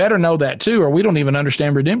we better know that too, or we don't even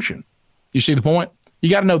understand redemption. You see the point? You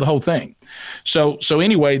got to know the whole thing. So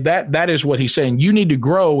anyway, that is what he's saying. You need to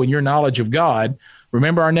grow in your knowledge of God.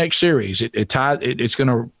 Remember our next series. It's going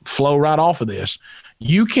to flow right off of this.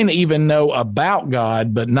 You can even know about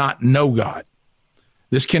God, but not know God.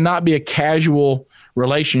 This cannot be a casual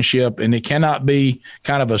relationship, and it cannot be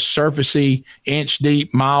kind of a surfacey, inch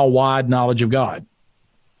deep, mile wide knowledge of God.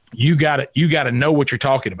 You got to know what you're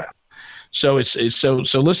talking about. So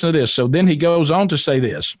so listen to this. So then he goes on to say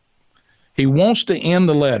this. He wants to end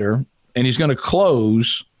the letter, and he's going to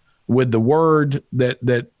close with the word that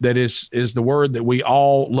is the word that we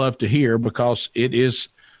all love to hear, because it is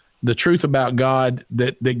the truth about God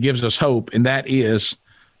that gives us hope, and that is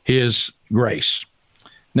his grace.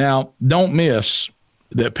 Now, don't miss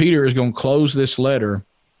that Peter is going to close this letter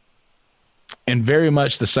in very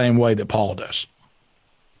much the same way that Paul does.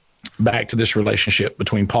 Back to this relationship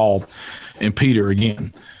between Paul and Peter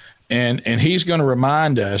again. And he's going to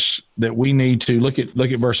remind us that we need to look at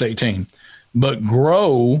verse 18, but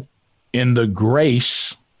grow in the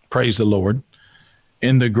grace, praise the Lord,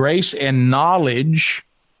 in the grace and knowledge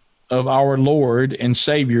of our Lord and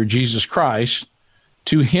Savior, Jesus Christ.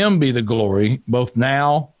 To him be the glory, both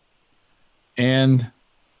now and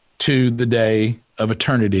to the day of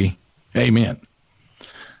eternity. Amen.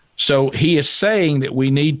 So he is saying that we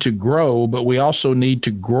need to grow, but we also need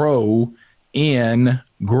to grow in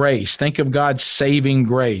grace. Think of God's saving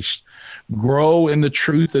grace. Grow in the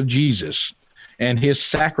truth of Jesus and his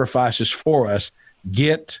sacrifices for us.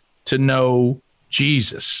 Get to know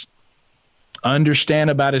Jesus. Understand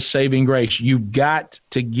about his saving grace. You've got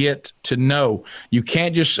to get to know. You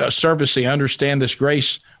can't just surfacely understand this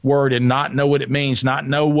grace word and not know what it means, not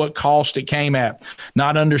know what cost it came at,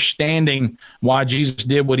 not understanding why Jesus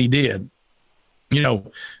did what he did. You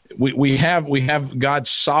know, we have God's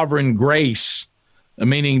sovereign grace,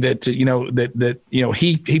 meaning that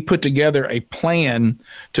he put together a plan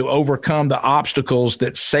to overcome the obstacles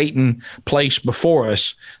that Satan placed before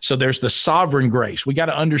us. So there's the sovereign grace. We got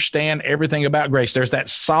to understand everything about grace. There's that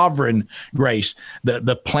sovereign grace,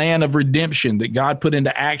 the plan of redemption that God put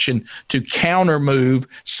into action to counter move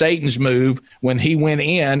Satan's move when he went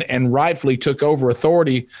in and rightfully took over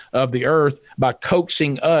authority of the earth by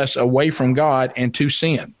coaxing us away from God and to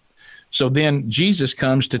sin. So then Jesus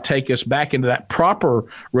comes to take us back into that proper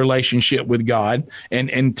relationship with God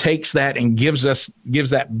and takes that and gives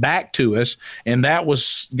that back to us. And that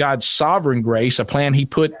was God's sovereign grace, a plan he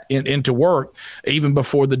put into work even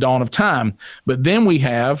before the dawn of time. But then we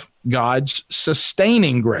have God's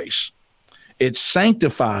sustaining grace. It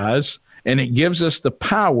sanctifies and it gives us the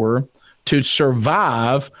power to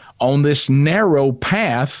survive on this narrow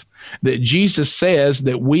path that Jesus says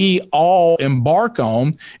that we all embark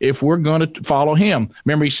on if we're going to follow him.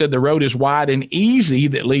 Remember, he said the road is wide and easy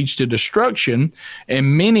that leads to destruction,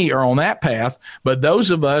 and many are on that path. But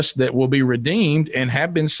those of us that will be redeemed and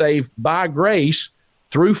have been saved by grace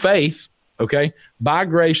through faith, okay, by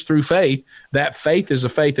grace through faith, that faith is a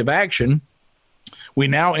faith of action. We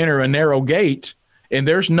now enter a narrow gate, and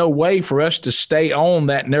there's no way for us to stay on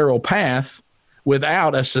that narrow path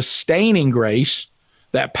without a sustaining grace,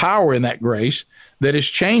 that power in that grace that is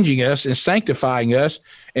changing us and sanctifying us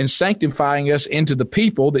into the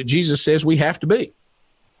people that Jesus says we have to be.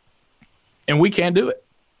 And we can't do it.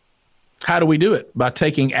 How do we do it? By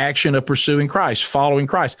taking action of pursuing Christ, following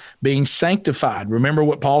Christ, being sanctified. Remember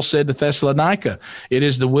what Paul said to Thessalonica. It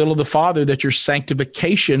is the will of the Father that your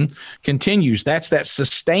sanctification continues. That's that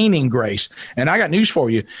sustaining grace. And I got news for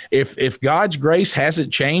you. If God's grace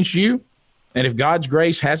hasn't changed you, and if God's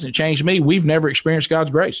grace hasn't changed me, we've never experienced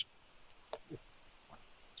God's grace.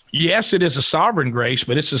 Yes, it is a sovereign grace,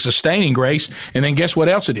 but it's a sustaining grace. And then guess what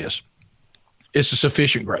else it is? It's a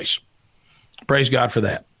sufficient grace. Praise God for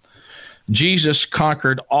that. Jesus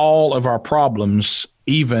conquered all of our problems,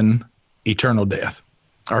 even eternal death.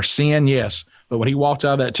 Our sin, yes. But when he walked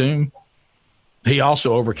out of that tomb, he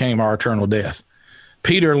also overcame our eternal death.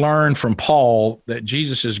 Peter learned from Paul that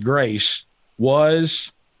Jesus' grace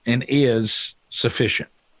was and is sufficient.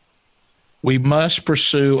 We must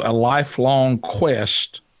pursue a lifelong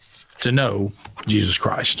quest to know Jesus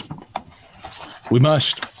Christ. We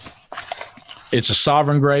must. It's a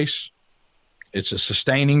sovereign grace, it's a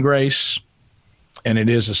sustaining grace, and it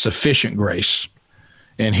is a sufficient grace.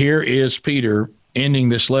 And here is Peter ending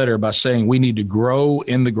this letter by saying we need to grow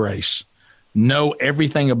in the grace, know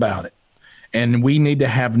everything about it, and we need to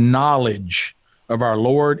have knowledge of our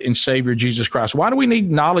Lord and Savior, Jesus Christ. Why do we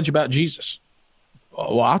need knowledge about Jesus?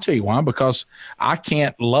 Well, I'll tell you why, because I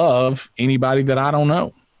can't love anybody that I don't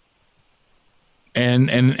know.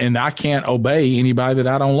 And I can't obey anybody that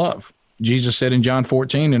I don't love. Jesus said in John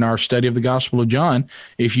 14, in our study of the Gospel of John,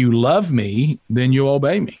 if you love me, then you'll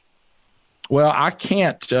obey me. Well, I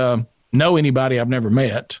can't know anybody I've never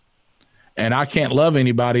met, and I can't love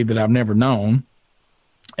anybody that I've never known,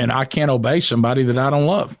 and I can't obey somebody that I don't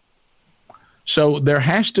love. So there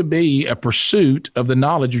has to be a pursuit of the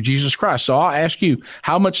knowledge of Jesus Christ. So I'll ask you,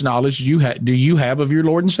 how much knowledge do you have of your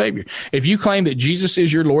Lord and Savior? If you claim that Jesus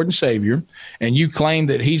is your Lord and Savior, and you claim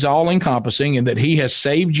that he's all-encompassing and that he has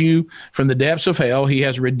saved you from the depths of hell, he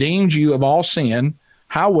has redeemed you of all sin,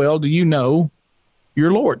 how well do you know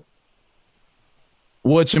your Lord?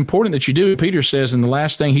 Well, it's important that you do. Peter says in the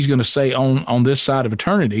last thing he's going to say on this side of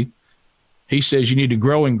eternity, he says you need to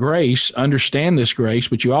grow in grace, understand this grace,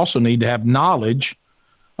 but you also need to have knowledge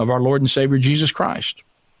of our Lord and Savior, Jesus Christ.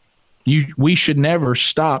 We should never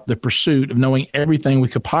stop the pursuit of knowing everything we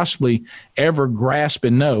could possibly ever grasp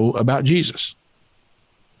and know about Jesus.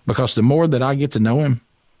 Because the more that I get to know him,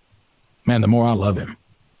 man, the more I love him.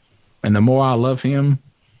 And the more I love him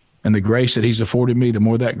and the grace that he's afforded me, the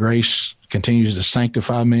more that grace continues to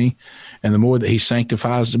sanctify me. And the more that he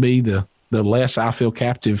sanctifies me, the less I feel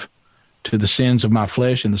captive to the sins of my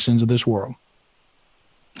flesh and the sins of this world.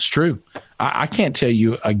 It's true. I can't tell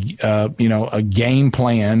you a game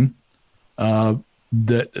plan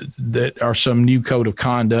that are some new code of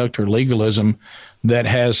conduct or legalism that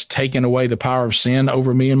has taken away the power of sin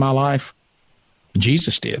over me in my life.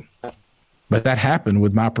 Jesus did. But that happened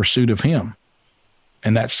with my pursuit of him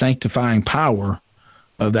and that sanctifying power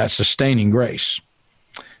of that sustaining grace.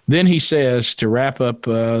 Then he says, to wrap up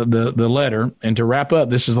the letter, and to wrap up,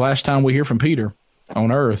 this is the last time we hear from Peter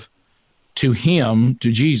on earth, to him,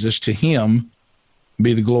 to Jesus, to him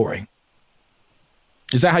be the glory.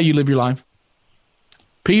 Is that how you live your life?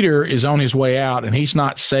 Peter is on his way out, and he's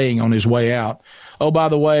not saying on his way out, oh, by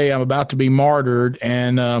the way, I'm about to be martyred,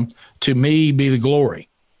 and to me be the glory.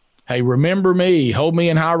 Hey, remember me, hold me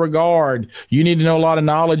in high regard. You need to know a lot of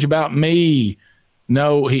knowledge about me.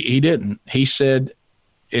 No, he didn't. He said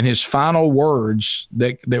in his final words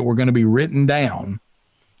that were going to be written down,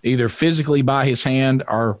 either physically by his hand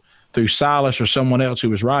or through Silas or someone else who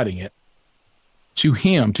was writing it, to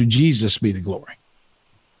him, to Jesus be the glory.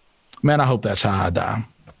 Man, I hope that's how I die.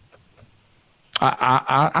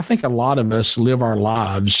 I think a lot of us live our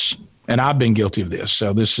lives, and I've been guilty of this,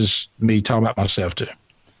 so this is me talking about myself too.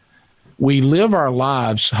 We live our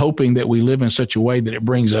lives hoping that we live in such a way that it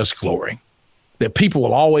brings us glory, that people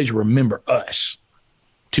will always remember us.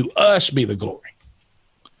 To us be the glory.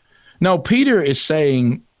 No, Peter is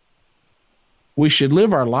saying we should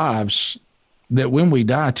live our lives that when we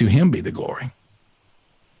die, to him be the glory.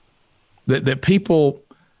 That people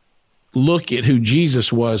look at who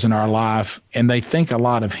Jesus was in our life and they think a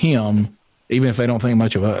lot of him, even if they don't think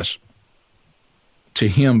much of us. To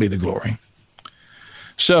him be the glory.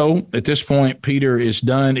 So at this point, Peter is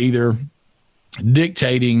done either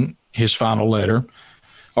dictating his final letter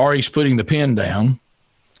or he's putting the pen down.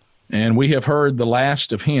 And we have heard the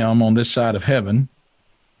last of him on this side of heaven.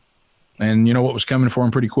 And you know what was coming for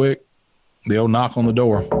him pretty quick? The old knock on the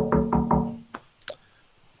door.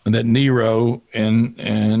 And that Nero,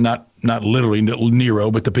 and not literally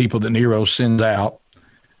Nero, but the people that Nero sends out,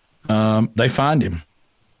 they find him.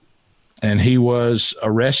 And he was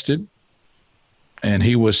arrested, and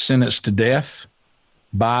he was sentenced to death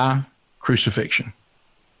by crucifixion.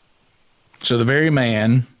 So the very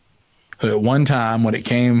man who at one time, when it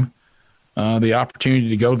came the opportunity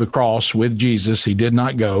to go to the cross with Jesus, he did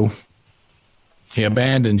not go. He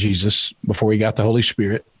abandoned Jesus before he got the Holy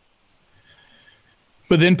Spirit.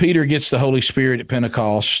 But then Peter gets the Holy Spirit at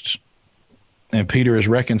Pentecost, and Peter is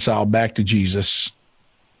reconciled back to Jesus.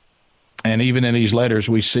 And even in these letters,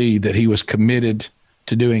 we see that he was committed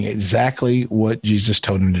to doing exactly what Jesus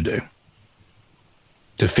told him to do,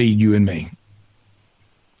 to feed you and me,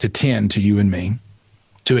 to tend to you and me,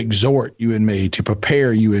 to exhort you and me, to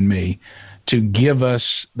prepare you and me, to give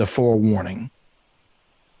us the forewarning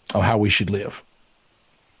of how we should live.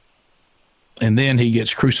 And then he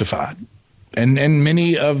gets crucified. And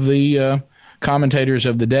many of the commentators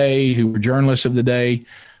of the day, who were journalists of the day,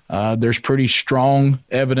 there's pretty strong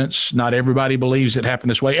evidence. Not everybody believes it happened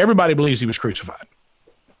this way. Everybody believes he was crucified,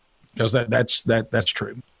 because that's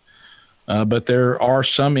true. But there are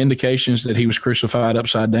some indications that he was crucified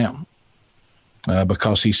upside down,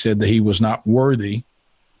 because he said that he was not worthy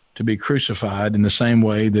to be crucified in the same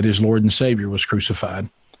way that his Lord and Savior was crucified.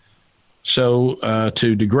 So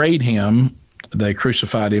to degrade him, they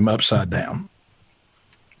crucified him upside down.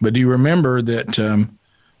 But do you remember that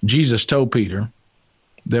Jesus told Peter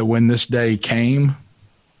that when this day came,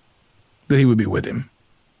 that he would be with him,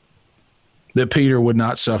 that Peter would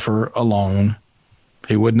not suffer alone,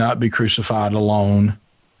 he would not be crucified alone,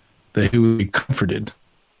 that he would be comforted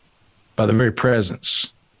by the very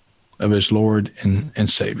presence of his Lord and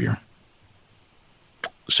Savior.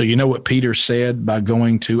 So you know what Peter said by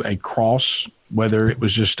going to a cross, whether it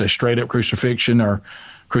was just a straight-up crucifixion or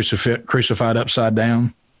crucified upside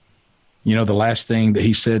down? You know the last thing that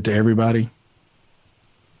he said to everybody?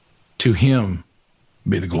 To him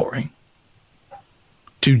be the glory.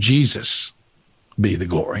 To Jesus be the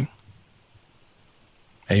glory.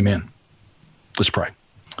 Amen. Let's pray.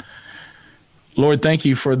 Lord, thank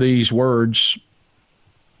you for these words.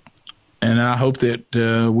 And I hope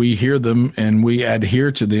that we hear them and we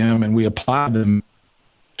adhere to them and we apply them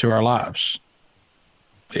to our lives.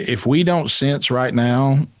 If we don't sense right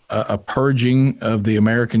now a purging of the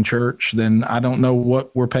American church, then I don't know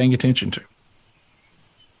what we're paying attention to.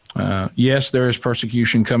 Yes, there is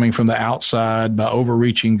persecution coming from the outside by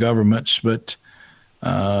overreaching governments, but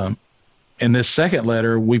in this second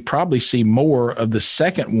letter, we probably see more of the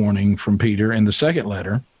second warning from Peter in the second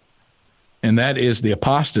letter, and that is the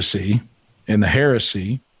apostasy and the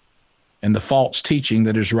heresy and the false teaching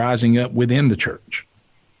that is rising up within the church.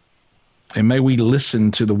 And may we listen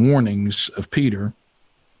to the warnings of Peter,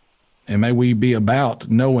 and may we be about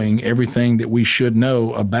knowing everything that we should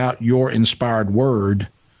know about your inspired word.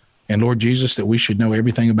 And Lord Jesus, that we should know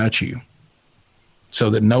everything about you so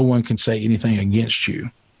that no one can say anything against you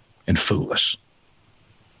and fool us.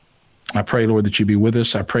 I pray, Lord, that you be with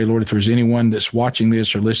us. I pray, Lord, if there's anyone that's watching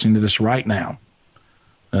this or listening to this right now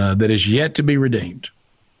that is yet to be redeemed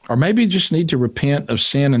or maybe just need to repent of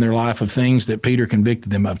sin in their life, of things that Peter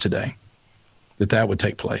convicted them of today, that would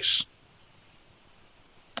take place.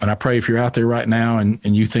 And I pray if you're out there right now and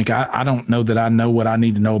you think, I don't know that I know what I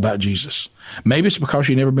need to know about Jesus. Maybe it's because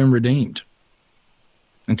you've never been redeemed.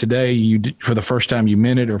 And today, for the first time, you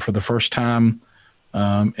meant it, or for the first time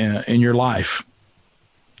in your life,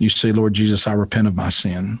 you say, Lord Jesus, I repent of my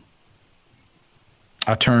sin.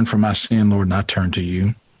 I turn from my sin, Lord, and I turn to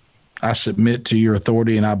you. I submit to your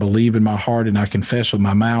authority, and I believe in my heart, and I confess with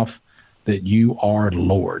my mouth that you are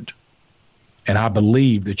Lord. And I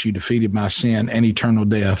believe that you defeated my sin and eternal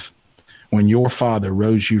death when your Father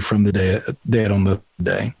rose you from the dead on the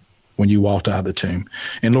day when you walked out of the tomb.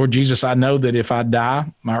 And Lord Jesus, I know that if I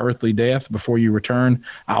die my earthly death before you return,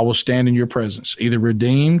 I will stand in your presence, either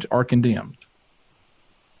redeemed or condemned.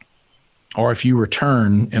 Or if you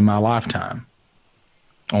return in my lifetime,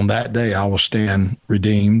 on that day I will stand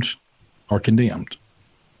redeemed or condemned.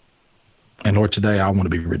 And Lord, today I want to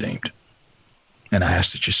be redeemed. And I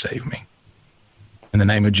ask that you save me. In the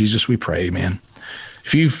name of Jesus, we pray, amen.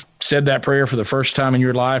 If you've said that prayer for the first time in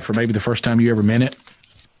your life, or maybe the first time you ever meant it,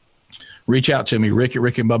 reach out to me,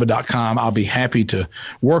 rick@rickandbubba.com. I'll be happy to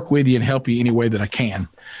work with you and help you any way that I can.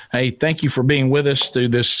 Hey, thank you for being with us through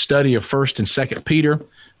this study of 1st and 2nd Peter.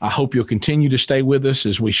 I hope you'll continue to stay with us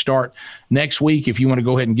as we start next week. If you want to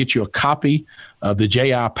go ahead and get you a copy of the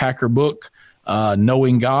J.I. Packer book,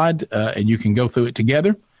 Knowing God, and you can go through it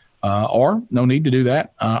together. Or no need to do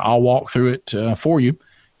that. I'll walk through it for you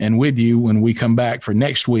and with you when we come back for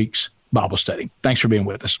next week's Bible study. Thanks for being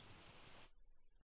with us.